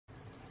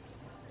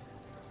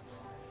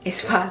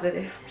It's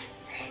positive.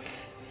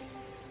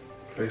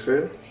 They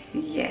said?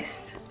 Yes.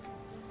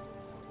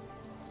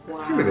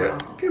 Wow. Give me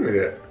that. Give me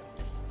that.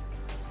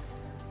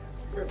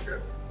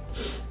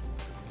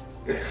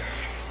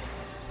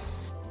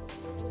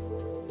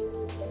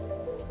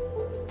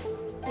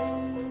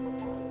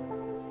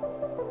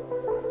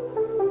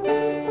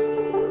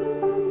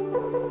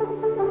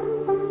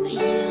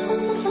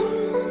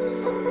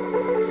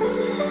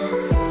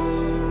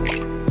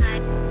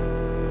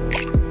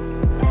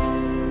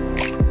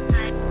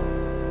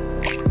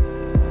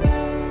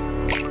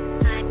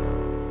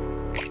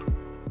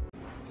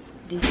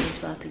 DJ's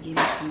about to give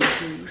me some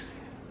juice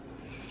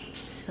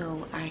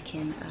so I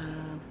can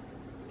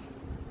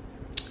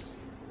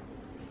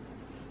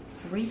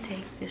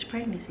retake this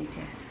pregnancy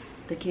test.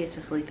 The kids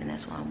are sleeping,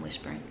 that's why I'm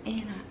whispering.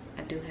 And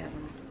I do have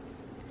them.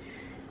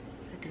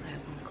 I do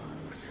have them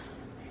closed.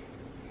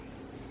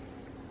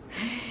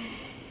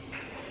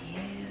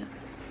 Yeah.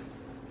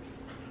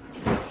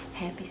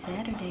 Happy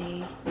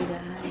Saturday, you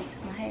guys.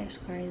 My hair's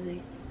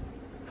crazy.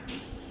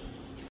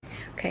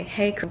 Okay,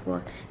 hey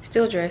crew,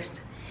 still dressed.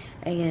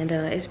 And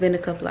it's been a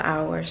couple of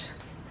hours.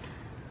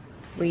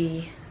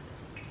 We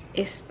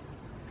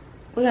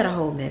got a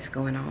whole mess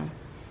going on.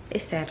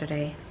 It's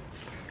Saturday.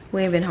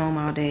 We ain't been home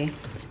all day.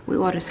 We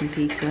ordered some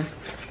pizza.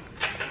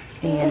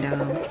 And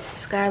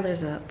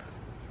Skylar's up.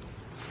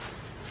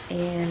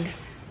 And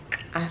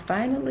I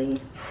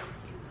finally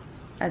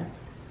I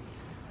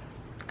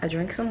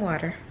drank some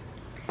water.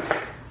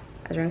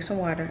 I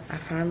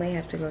finally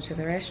have to go to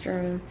the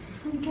restroom.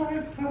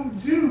 Some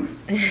juice.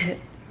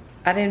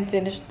 I didn't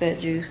finish that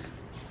juice.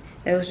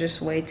 There was just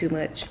way too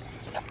much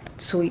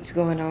sweets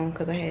going on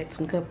because I had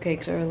some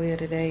cupcakes earlier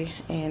today,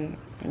 and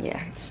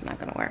yeah, it's not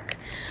gonna work.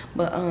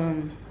 But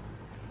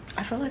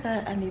I feel like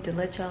I need to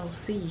let y'all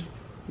see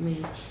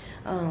me.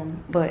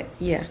 But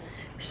yeah,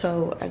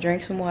 so I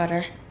drank some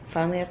water.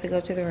 Finally have to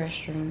go to the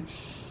restroom.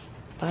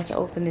 About to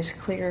open this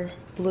clear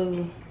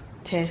blue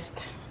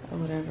test or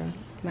whatever.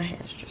 My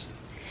hair's just,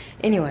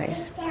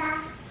 anyways.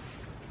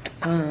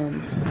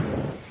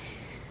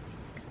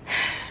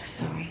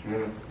 So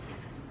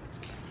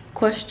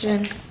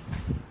question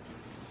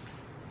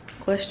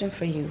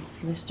for you,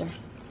 mister.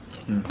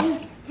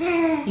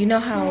 You know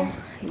how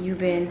you've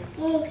been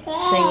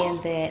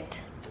saying that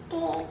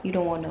you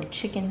don't want no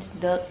chickens,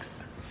 ducks,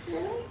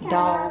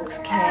 dogs,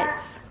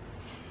 cats?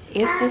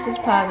 If this is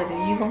positive,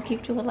 you gonna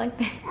keep to it like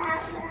that?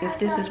 If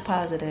this is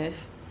positive,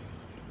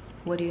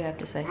 what do you have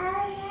to say?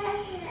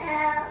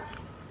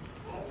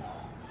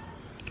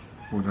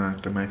 We're gonna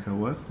have to make her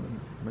what?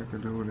 Make her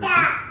do what it do?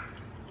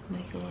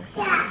 Make it work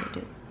what it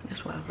do.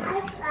 That's what I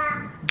thought.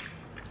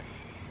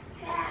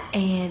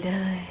 And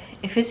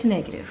if it's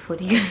negative, what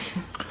do you do?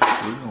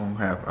 We're gonna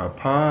have a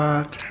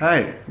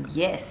party.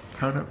 Yes.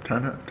 Turn up,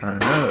 turn up,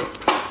 turn up.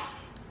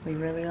 We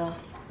really are.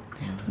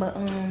 But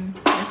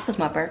that's because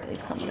my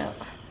birthday's coming up.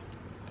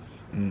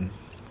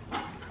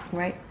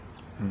 Right?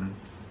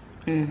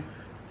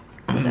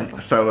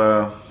 Whatever.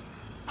 So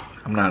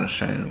I'm not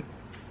ashamed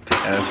to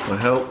ask for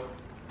help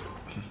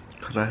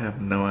because I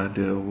have no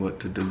idea what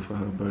to do for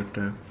her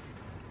birthday.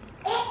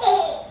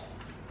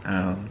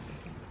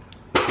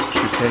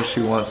 She says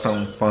she wants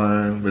something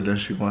fun, but then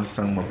she wants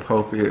something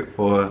appropriate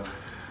for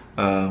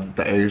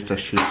the age that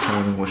she's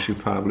turning, where she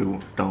probably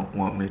don't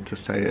want me to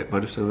say it,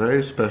 but it's a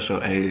very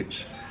special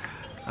age.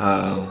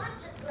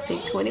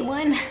 Big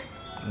 21?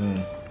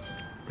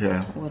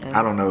 Yeah, whatever.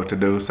 I don't know what to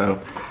do. So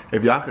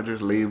if y'all could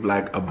just leave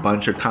like a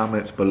bunch of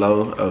comments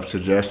below of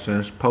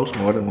suggestions, post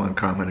more than one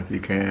comment if you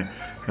can,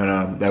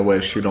 and that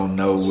way she don't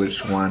know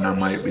which one I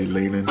might be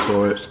leaning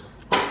towards.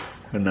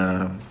 And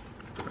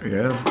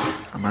yeah,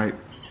 I might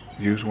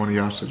use one of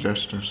y'all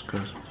suggestions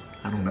because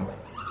I don't know.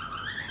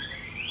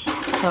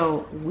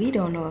 So we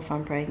don't know if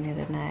I'm pregnant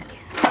or not,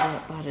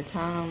 but by the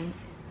time,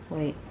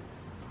 wait,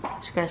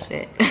 scratch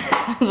that.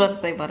 I was about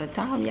to say, by the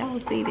time y'all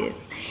see this,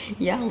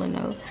 y'all will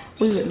know.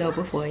 We would know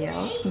before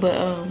y'all.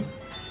 But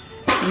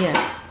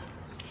yeah.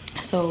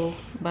 So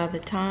by the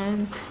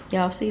time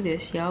y'all see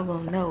this, y'all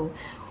gonna know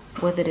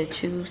whether to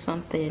choose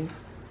something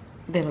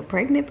that a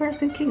pregnant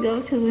person can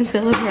go to and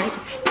celebrate,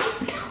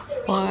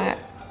 or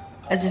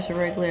just a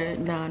regular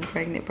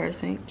non-pregnant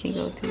person can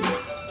go to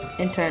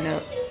and turn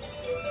up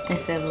and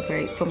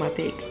celebrate for my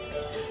big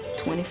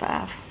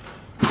 25.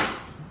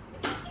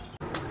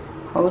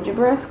 Hold your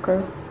breath,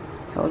 crew.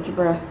 Hold your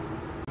breath.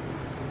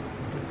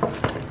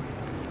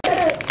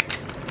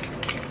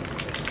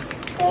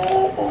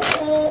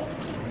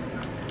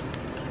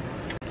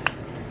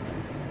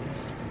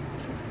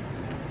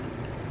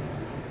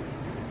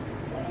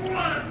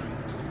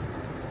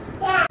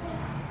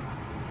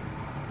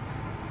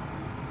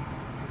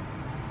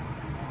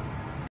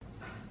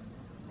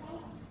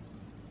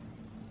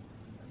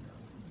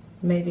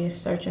 Maybe it's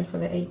searching for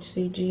the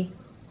HCG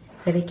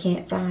that it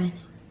can't find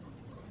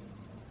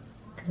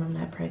because I'm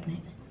not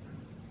pregnant.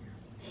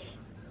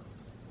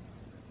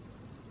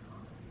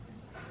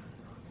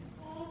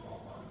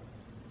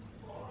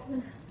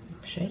 I'm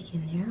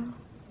shaking, y'all.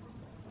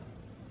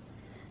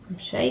 I'm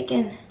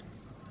shaking.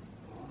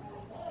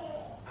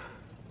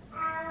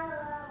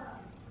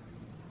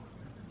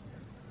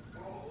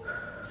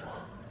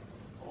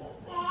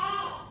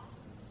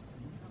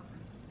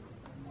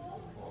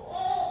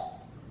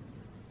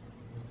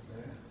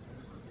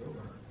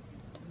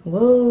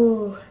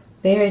 Whoa,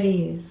 there it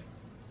is.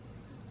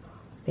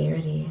 There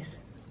it is.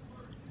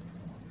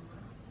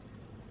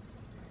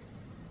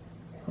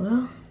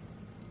 Well,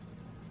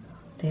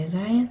 there's our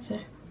answer.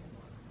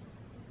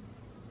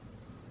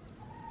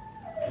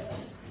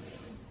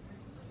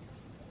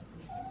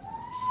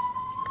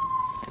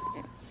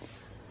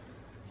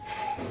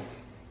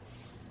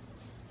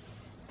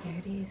 There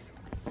it is.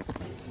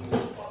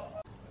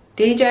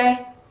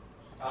 DJ,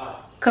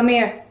 come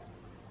here.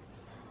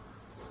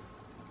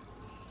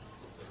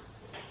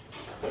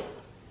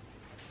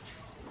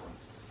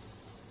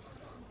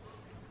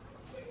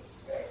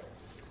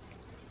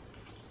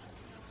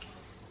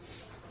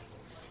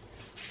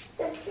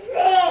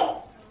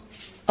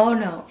 Oh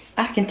no,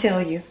 I can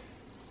tell you.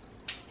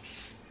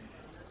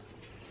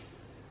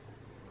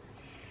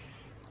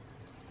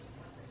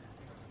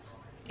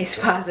 It's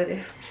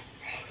positive.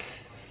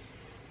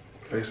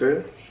 They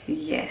said?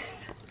 Yes.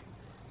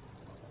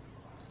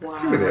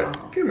 Wow. Give me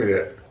that. Give me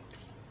that.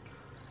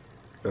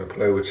 Gonna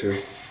play with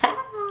you.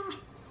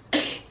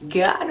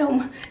 Got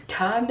him.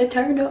 Time to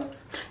turn up.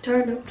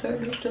 Turn up,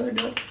 turn up, turn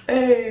up.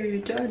 Hey,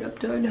 turn up,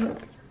 turn up.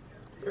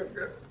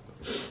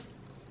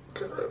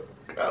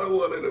 Kinda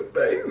wanted a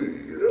baby,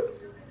 you know?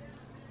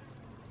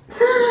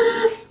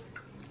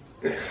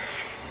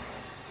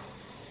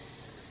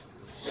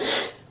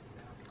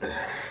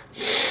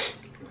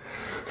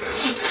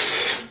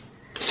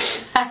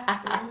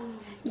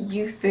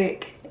 You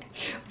sick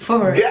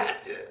for it.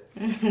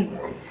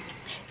 Gotcha.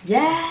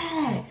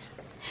 Yes.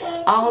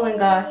 All in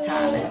God's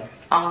timing.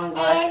 All in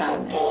God's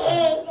timing.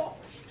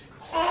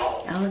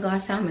 All in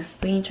God's timing.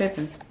 We ain't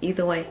tripping.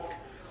 Either way.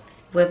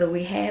 Whether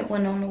we had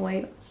one on the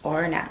way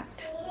or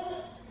not.